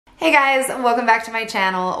Hey guys, welcome back to my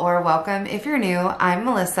channel, or welcome if you're new. I'm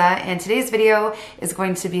Melissa, and today's video is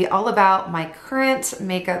going to be all about my current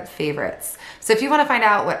makeup favorites. So if you want to find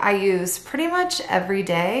out what I use pretty much every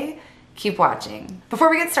day, keep watching. Before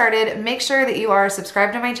we get started, make sure that you are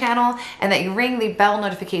subscribed to my channel and that you ring the bell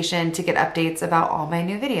notification to get updates about all my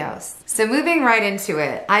new videos. So moving right into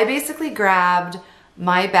it, I basically grabbed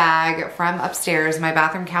my bag from upstairs, my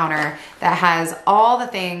bathroom counter, that has all the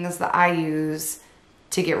things that I use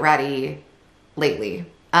to get ready lately.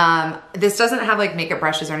 This doesn't have like makeup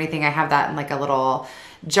brushes or anything. I have that in like a little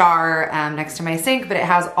jar next to my sink, but it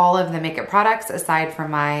has all of the makeup products aside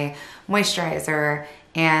from my moisturizer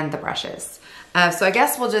and the brushes. So I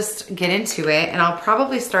guess we'll just get into it, and I'll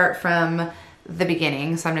probably start from the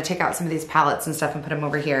beginning. So I'm gonna take out some of these palettes and stuff and put them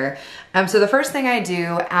over here. So the first thing I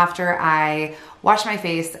do after I wash my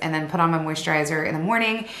face and then put on my moisturizer in the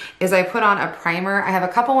morning is I put on a primer. I have a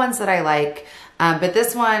couple ones that I like, but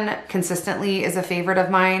this one consistently is a favorite of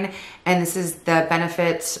mine, and this is the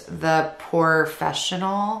Benefit the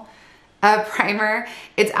Porefessional primer.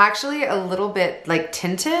 It's actually a little bit like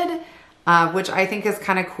tinted, which I think is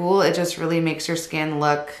kind of cool. It just really makes your skin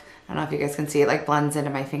look, I don't know if you guys can see, it like blends into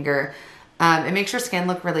my finger. It makes your skin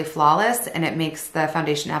look really flawless, and it makes the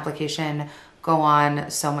foundation application go on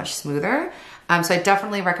so much smoother. So I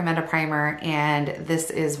definitely recommend a primer, and this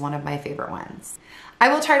is one of my favorite ones.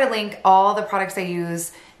 I will try to link all the products I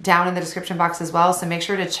use down in the description box as well, so make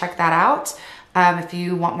sure to check that out if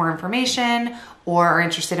you want more information or are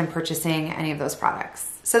interested in purchasing any of those products.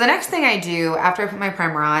 So the next thing I do after I put my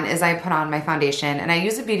primer on is I put on my foundation, and I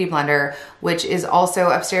use a beauty blender, which is also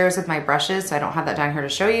upstairs with my brushes, so I don't have that down here to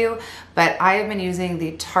show you, but I have been using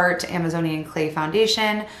the Tarte Amazonian Clay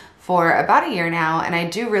Foundation for about a year now, and I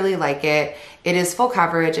do really like it. It is full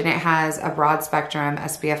coverage, and it has a broad spectrum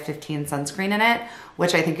SPF 15 sunscreen in it,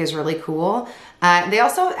 which I think is really cool. They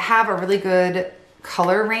also have a really good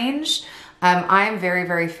color range. I'm very,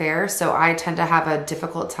 very fair, so I tend to have a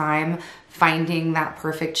difficult time finding that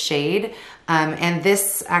perfect shade. And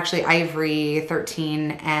this actually Ivory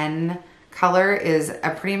 13N color is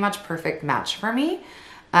a pretty much perfect match for me.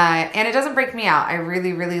 And it doesn't break me out. I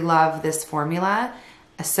really, really love this formula.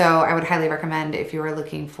 So I would highly recommend if you are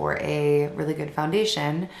looking for a really good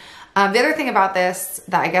foundation. The other thing about this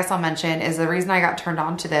that I guess I'll mention is the reason I got turned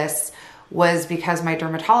on to this was because my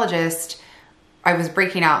dermatologist, I was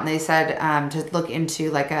breaking out, and they said to look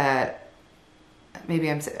into like a,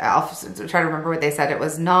 I'll try to remember what they said. It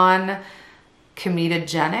was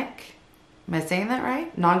non-comedogenic. Am I saying that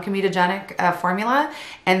right? Non-comedogenic formula.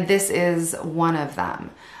 And this is one of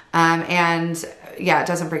them. And yeah, it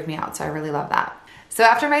doesn't break me out. So I really love that. So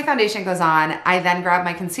after my foundation goes on, I then grab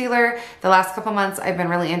my concealer. The last couple months, I've been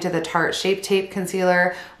really into the Tarte Shape Tape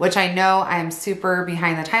Concealer, which I know I'm super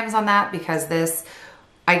behind the times on that because this,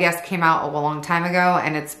 I guess, came out a long time ago,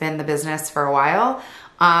 and it's been the business for a while.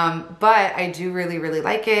 But I do really, really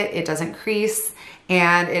like it. It doesn't crease,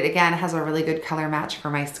 and it again has a really good color match for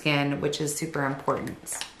my skin, which is super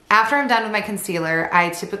important. After I'm done with my concealer, I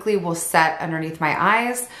typically will set underneath my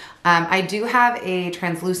eyes. I do have a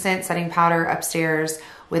translucent setting powder upstairs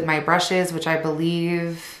with my brushes, which I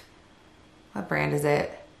believe, what brand is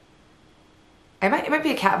it? It might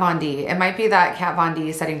be a Kat Von D. It might be that Kat Von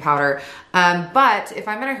D setting powder. But if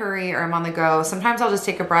I'm in a hurry or I'm on the go, sometimes I'll just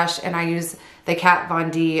take a brush and I use the Kat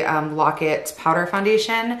Von D Lock-It powder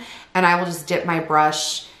foundation, and I will just dip my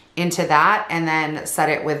brush into that and then set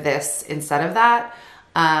it with this instead of that.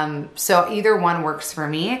 So either one works for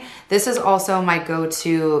me. This is also my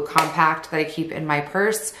go-to compact that I keep in my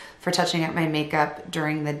purse for touching up my makeup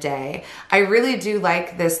during the day. I really do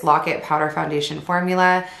like this Lock-It powder foundation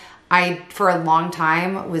formula. I, for a long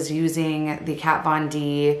time, was using the Kat Von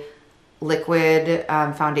D liquid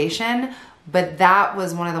foundation, but that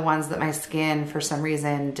was one of the ones that my skin, for some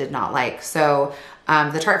reason, did not like. So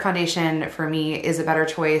the Tarte foundation for me is a better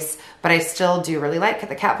choice, but I still do really like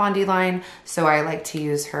the Kat Von D line, so I like to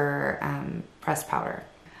use her pressed powder.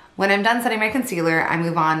 When I'm done setting my concealer, I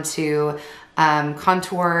move on to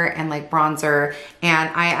contour and like bronzer, and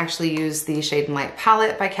I actually use the Shade and Light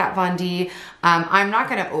palette by Kat Von D. I'm not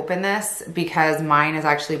gonna open this because mine is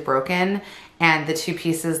actually broken, and the two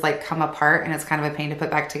pieces like come apart, and it's kind of a pain to put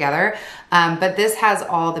back together. But this has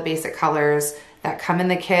all the basic colors that come in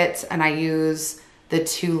the kit, and I use the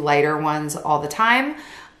two lighter ones all the time.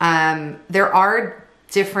 There are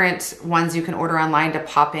different ones you can order online to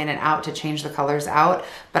pop in and out to change the colors out,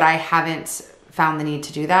 but I haven't found the need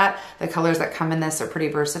to do that. The colors that come in this are pretty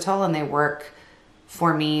versatile, and they work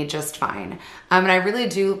for me just fine. And I really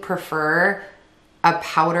do prefer a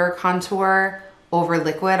powder contour over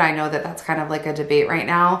liquid. I know that that's kind of like a debate right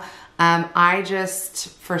now. I just,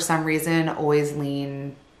 for some reason, always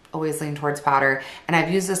lean towards powder. And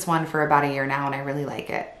I've used this one for about a year now and I really like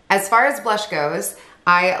it. As far as blush goes,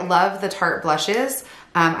 I love the Tarte blushes.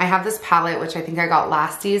 I have this palette, which I think I got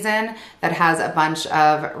last season, that has a bunch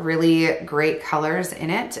of really great colors in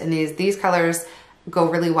it. And these colors go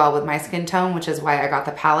really well with my skin tone, which is why I got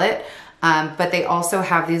the palette. But they also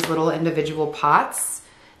have these little individual pots.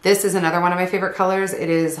 This is another one of my favorite colors. It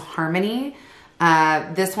is Harmony.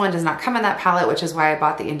 This one does not come in that palette, which is why I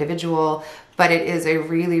bought the individual, but it is a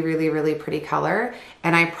really, really, really pretty color.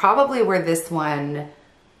 And I probably wear this one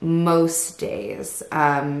most days.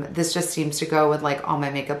 This just seems to go with like all my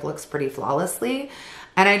makeup looks pretty flawlessly.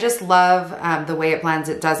 And I just love the way it blends.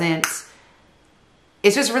 It's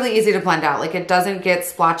just really easy to blend out. Like it doesn't get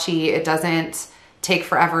splotchy. It doesn't take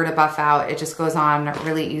forever to buff out. It just goes on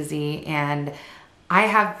really easy. And I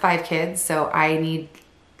have 5 kids, so I need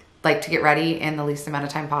like to get ready in the least amount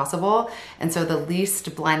of time possible. And so the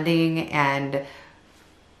least blending and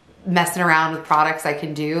messing around with products I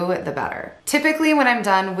can do, the better. Typically when I'm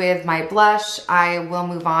done with my blush, I will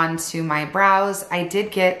move on to my brows. I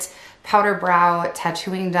did get powder brow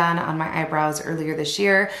tattooing done on my eyebrows earlier this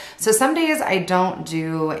year. So some days I don't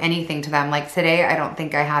do anything to them. Like today, I don't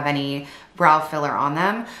think I have any brow filler on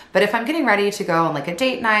them. But if I'm getting ready to go on like a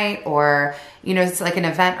date night or, you know, it's like an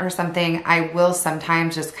event or something, I will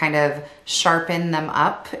sometimes just kind of sharpen them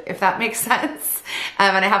up, if that makes sense.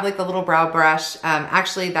 And I have like the little brow brush.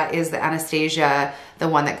 Actually, that is the Anastasia, the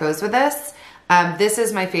one that goes with this. This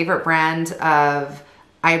is my favorite brand of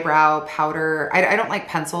eyebrow powder. I don't like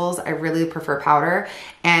pencils. I really prefer powder.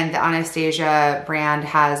 And the Anastasia brand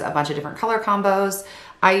has a bunch of different color combos.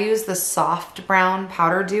 I use the soft brown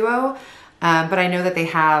powder duo, but I know that they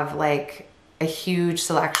have like a huge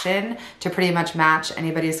selection to pretty much match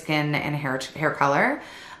anybody's skin and hair color.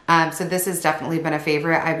 So this has definitely been a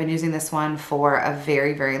favorite. I've been using this one for a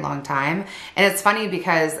very, very long time. And it's funny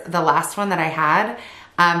because the last one that I had,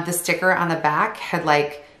 the sticker on the back had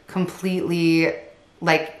like completely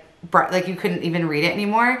like you couldn't even read it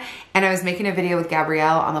anymore. And I was making a video with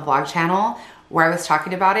Gabrielle on the vlog channel where I was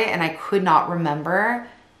talking about it and I could not remember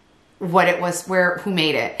what it was, who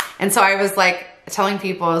made it. And so I was like telling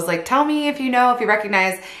people, I was like, tell me if you know, if you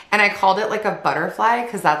recognize. And I called it like a butterfly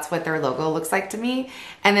because that's what their logo looks like to me.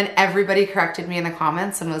 And then everybody corrected me in the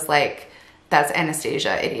comments and was like, that's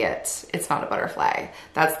Anastasia, idiot. It's not a butterfly.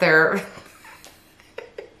 That's their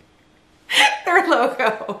their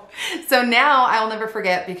logo. So now I'll never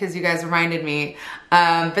forget because you guys reminded me.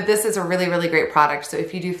 But this is a really, really great product. So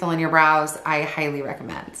if you do fill in your brows, I highly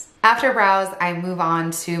recommend. After brows, I move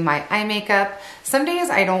on to my eye makeup. Some days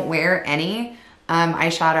I don't wear any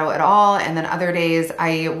eyeshadow at all. And then other days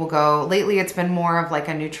I will go, lately it's been more of like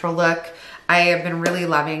a neutral look. I have been really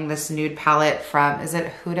loving this nude palette from, is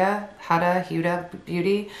it Huda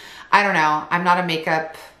Beauty? I don't know. I'm not a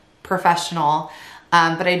makeup professional.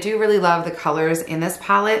 But I do really love the colors in this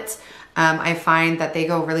palette. I find that they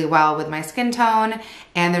go really well with my skin tone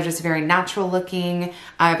and they're just very natural looking.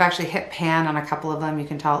 I've actually hit pan on a couple of them. You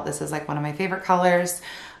can tell this is like one of my favorite colors.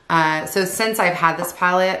 So since I've had this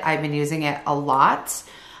palette, I've been using it a lot.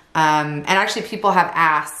 And actually people have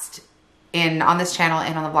asked on this channel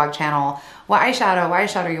and on the vlog channel, what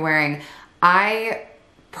eyeshadow are you wearing? I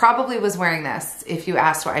probably was wearing this if you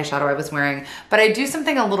asked what eyeshadow I was wearing, but I do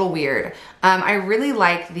something a little weird. I really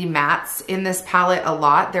like the mattes in this palette a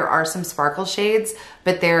lot. There are some sparkle shades,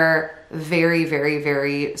 but they're very, very,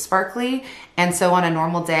 very sparkly. And so on a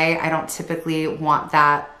normal day, I don't typically want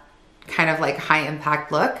that kind of like high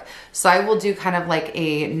impact look. So I will do kind of like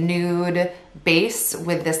a nude base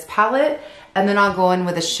with this palette, and then I'll go in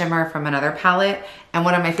with a shimmer from another palette. And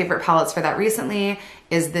one of my favorite palettes for that recently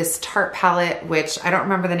is this Tarte palette, which I don't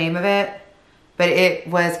remember the name of it, but it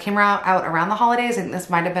came out around the holidays. I think this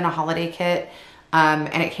might have been a holiday kit.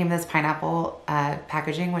 And it came in this pineapple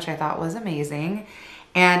packaging, which I thought was amazing.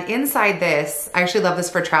 And inside this, I actually love this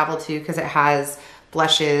for travel too, because it has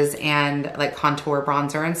blushes and like contour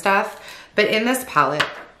bronzer and stuff. But in this palette,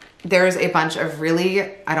 there's a bunch of really,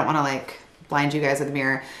 I don't want to like blind you guys with a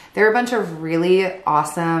mirror. There are a bunch of really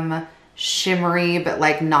awesome shimmery, but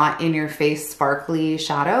like not in your face sparkly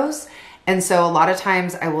shadows. And so a lot of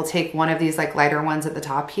times I will take one of these like lighter ones at the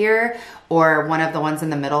top here or one of the ones in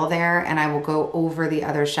the middle there, and I will go over the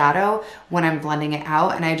other shadow when I'm blending it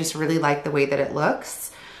out. And I just really like the way that it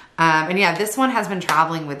looks. And yeah, this one has been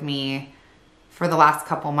traveling with me for the last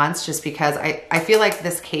couple months just because I feel like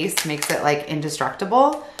this case makes it like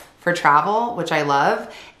indestructible for travel, which I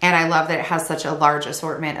love. And I love that it has such a large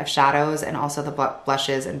assortment of shadows and also the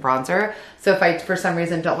blushes and bronzer. So if I, for some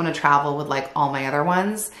reason, don't want to travel with like all my other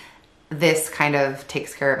ones, this kind of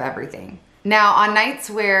takes care of everything. Now on nights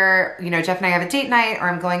where, you know, Jeff and I have a date night, or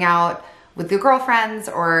I'm going out with the girlfriends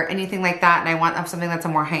or anything like that, and I want something that's a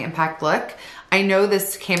more high impact look, I know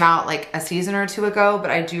this came out like a season or two ago, but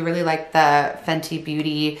I do really like the Fenty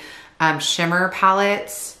Beauty shimmer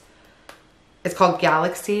palette. It's called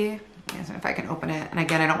Galaxy. I don't know if I can open it. And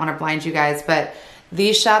again, I don't want to blind you guys, but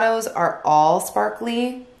these shadows are all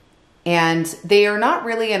sparkly, and they are not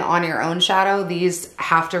really an on your own shadow. These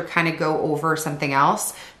have to kind of go over something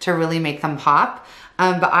else to really make them pop.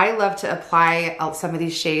 But I love to apply some of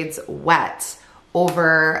these shades wet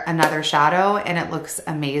over another shadow, and it looks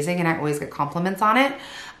amazing, and I always get compliments on it.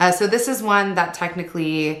 So this is one that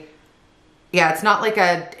technically, yeah, it's not like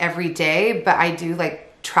a everyday, but I do like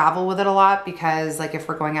travel with it a lot, because like if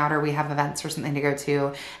we're going out or we have events or something to go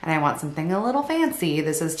to and I want something a little fancy,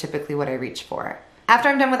 this is typically what I reach for. After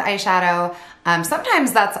I'm done with eyeshadow,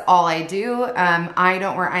 sometimes that's all I do. I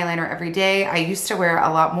don't wear eyeliner every day. I used to wear a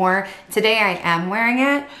lot more. Today I am wearing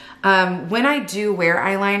it. When I do wear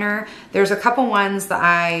eyeliner, there's a couple ones that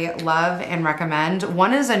I love and recommend.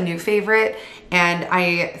 One is a new favorite, and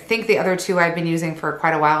I think the other two I've been using for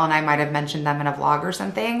quite a while, and I might have mentioned them in a vlog or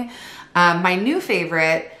something. My new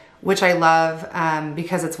favorite, which I love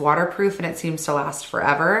because it's waterproof and it seems to last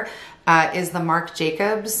forever, is the Marc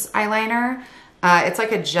Jacobs eyeliner. It's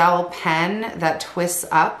like a gel pen that twists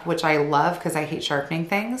up, which I love because I hate sharpening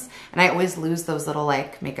things. And I always lose those little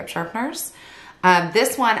like makeup sharpeners.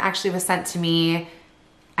 This one actually was sent to me,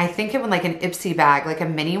 I think it was like an Ipsy bag, like a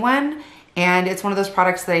mini one. And it's one of those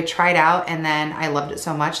products that I tried out, and then I loved it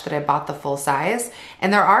so much that I bought the full size.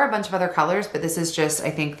 And there are a bunch of other colors, but this is just, I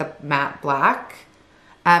think, the matte black.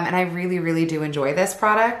 And I really, really do enjoy this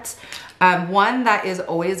product. One that is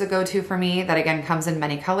always a go-to for me, that again comes in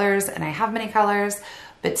many colors, and I have many colors,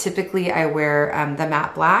 but typically I wear the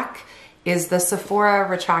matte black, is the Sephora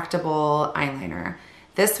retractable eyeliner.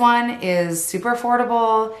 This one is super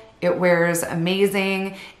affordable. It wears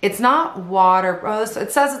amazing. It's not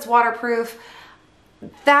it says it's waterproof.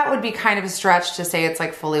 That would be kind of a stretch to say it's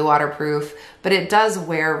like fully waterproof, but it does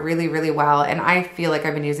wear really, really well. And I feel like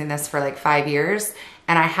I've been using this for like 5 years,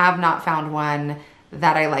 and I have not found one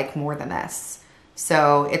that I like more than this.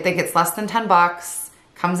 So I think it's less than 10 bucks,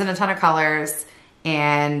 comes in a ton of colors,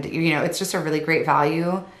 and you know, it's just a really great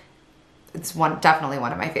value. It's definitely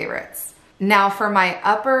one of my favorites. Now for my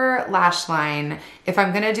upper lash line, if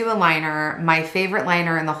I'm gonna do a liner, my favorite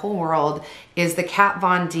liner in the whole world is the Kat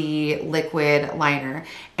Von D liquid liner.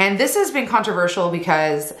 And this has been controversial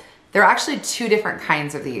because there are actually two different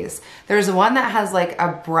kinds of these. There's one that has like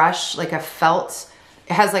a brush, like a felt,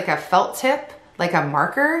 it has like a felt tip, like a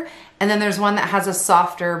marker. And then there's one that has a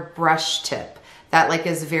softer brush tip that like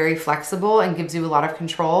is very flexible and gives you a lot of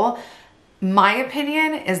control. My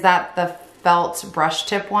opinion is that the felt brush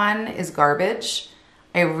tip one is garbage.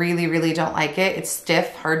 I really, really don't like it. It's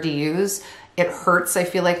stiff, hard to use. It hurts, I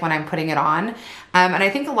feel like, when I'm putting it on. And I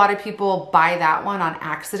think a lot of people buy that one on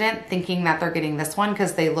accident thinking that they're getting this one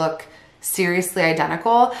because they look seriously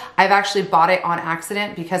identical. I've actually bought it on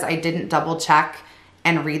accident because I didn't double check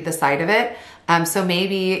and read the side of it. So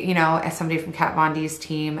maybe, you know, if somebody from Kat Von D's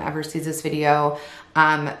team ever sees this video,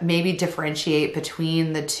 maybe differentiate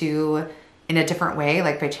between the two in a different way,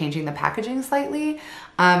 like by changing the packaging slightly,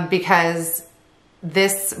 because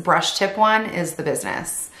this brush tip one is the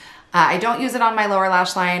business. I don't use it on my lower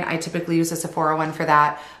lash line. I typically use a Sephora one for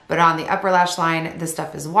that, but on the upper lash line, this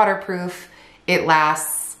stuff is waterproof. It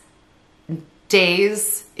lasts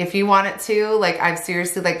days if you want it to. Like, I've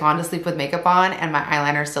seriously like gone to sleep with makeup on and my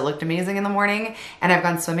eyeliner still looked amazing in the morning, and I've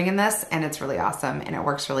gone swimming in this and it's really awesome and it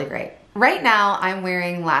works really great. Right now I'm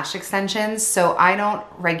wearing lash extensions, so I don't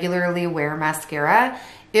regularly wear mascara.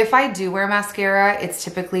 If I do wear mascara, it's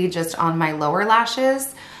typically just on my lower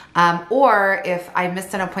lashes, or if I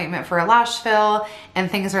missed an appointment for a lash fill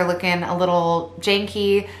and things are looking a little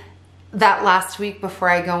janky, that last week before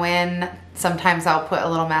I go in, sometimes I'll put a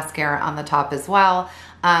little mascara on the top as well.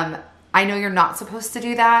 I know you're not supposed to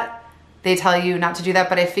do that. They tell you not to do that,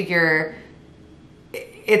 but I figure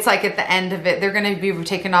it's like at the end of it, they're gonna be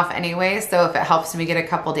taken off anyway, so if it helps me get a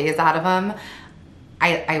couple days out of them,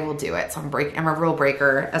 I will do it. So I'm a rule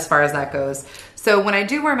breaker as far as that goes. So when I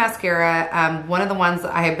do wear mascara, one of the ones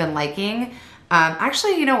that I have been liking,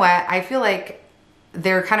 actually, you know what? I feel like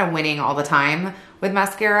they're kind of winning all the time with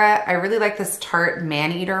mascara. I really like this Tarte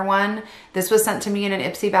Man-Eater one. This was sent to me in an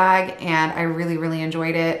Ipsy bag and I really, really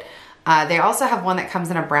enjoyed it. They also have one that comes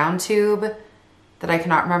in a brown tube that I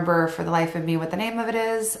cannot remember for the life of me what the name of it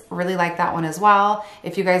is. Really like that one as well.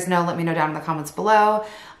 If you guys know, let me know down in the comments below.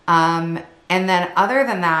 And then other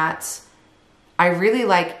than that, I really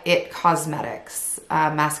like It Cosmetics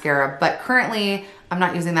mascara, but currently I'm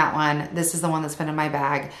not using that one. This is the one that's been in my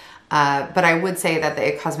bag. But I would say that the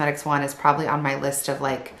It Cosmetics one is probably on my list of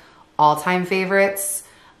like all-time favorites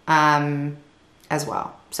as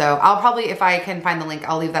well. So I'll probably, if I can find the link,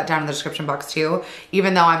 I'll leave that down in the description box too,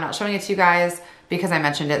 even though I'm not showing it to you guys because I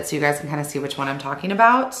mentioned it so you guys can kind of see which one I'm talking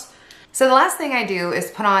about. So the last thing I do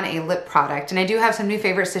is put on a lip product, and I do have some new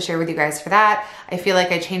favorites to share with you guys for that. I feel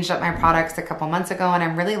like I changed up my products a couple months ago and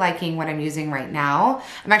I'm really liking what I'm using right now.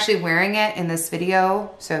 I'm actually wearing it in this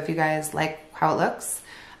video, so if you guys like how it looks,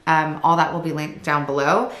 all that will be linked down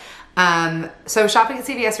below. So shopping at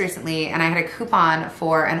CVS recently, and I had a coupon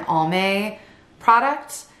for an Almay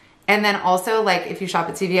product. And then also, like, if you shop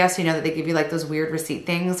at CVS, you know that they give you like those weird receipt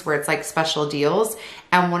things where it's like special deals.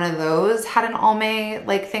 And one of those had an Almay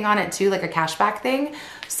like thing on it too, like a cashback thing.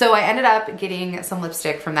 So I ended up getting some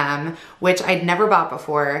lipstick from them, which I'd never bought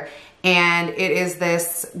before. And it is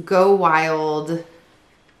this Go Wild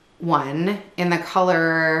one in the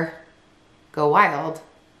color Go Wild.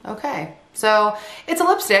 Okay. So it's a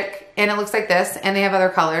lipstick and it looks like this, and they have other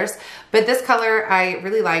colors, but this color I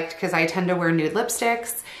really liked because I tend to wear nude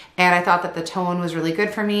lipsticks and I thought that the tone was really good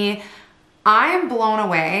for me. I'm blown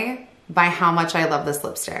away by how much I love this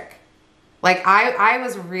lipstick. Like I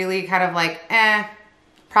was really kind of like,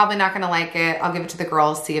 probably not gonna like it. I'll give it to the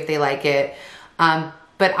girls, see if they like it.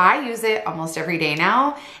 But I use it almost every day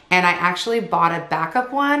now, and I actually bought a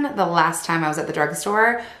backup one the last time I was at the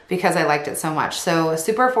drugstore because I liked it so much. So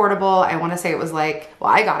super affordable. I wanna say it was like,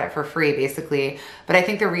 well, I got it for free basically, but I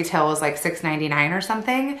think the retail was like $6.99 or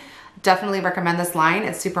something. Definitely recommend this line.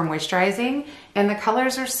 It's super moisturizing and the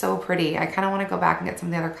colors are so pretty. I kind of want to go back and get some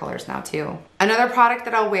of the other colors now too. Another product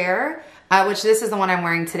that I'll wear, which this is the one I'm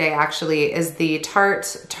wearing today actually, is the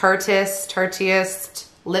Tarteist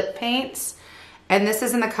lip paint. And this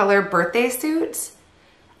is in the color Birthday Suit.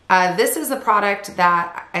 This is a product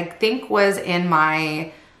that I think was in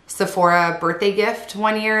my Sephora birthday gift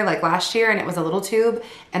one year, like last year, and it was a little tube,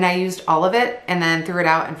 and I used all of it and then threw it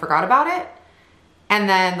out and forgot about it. And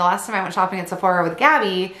then the last time I went shopping at Sephora with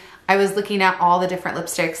Gabby, I was looking at all the different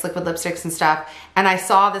lipsticks, liquid lipsticks and stuff, and I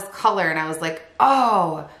saw this color and I was like,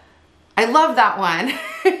 oh, I love that one.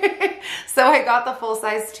 So I got the full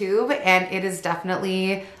size tube and it is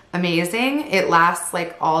definitely amazing. It lasts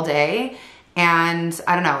like all day, and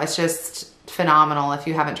I don't know, it's just phenomenal. If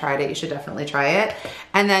you haven't tried it, you should definitely try it.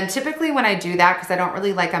 And then typically when I do that, because I don't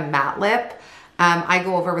really like a matte lip, I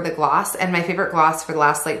go over with a gloss, and my favorite gloss for the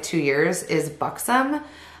last like 2 years is Buxom.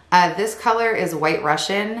 This color is White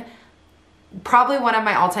Russian, probably one of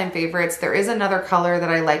my all-time favorites. There is another color that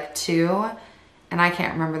I like too, and I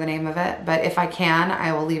can't remember the name of it, but if I can,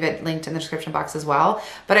 I will leave it linked in the description box as well.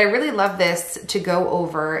 But I really love this to go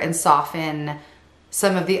over and soften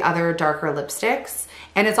some of the other darker lipsticks.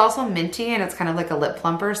 And it's also minty and it's kind of like a lip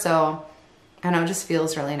plumper, so I don't know, it just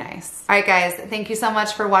feels really nice. All right guys, thank you so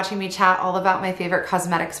much for watching me chat all about my favorite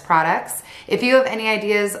cosmetics products. If you have any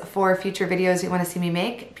ideas for future videos you want to see me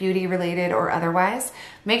make, beauty related or otherwise,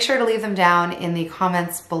 make sure to leave them down in the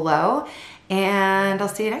comments below, and I'll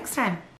see you next time.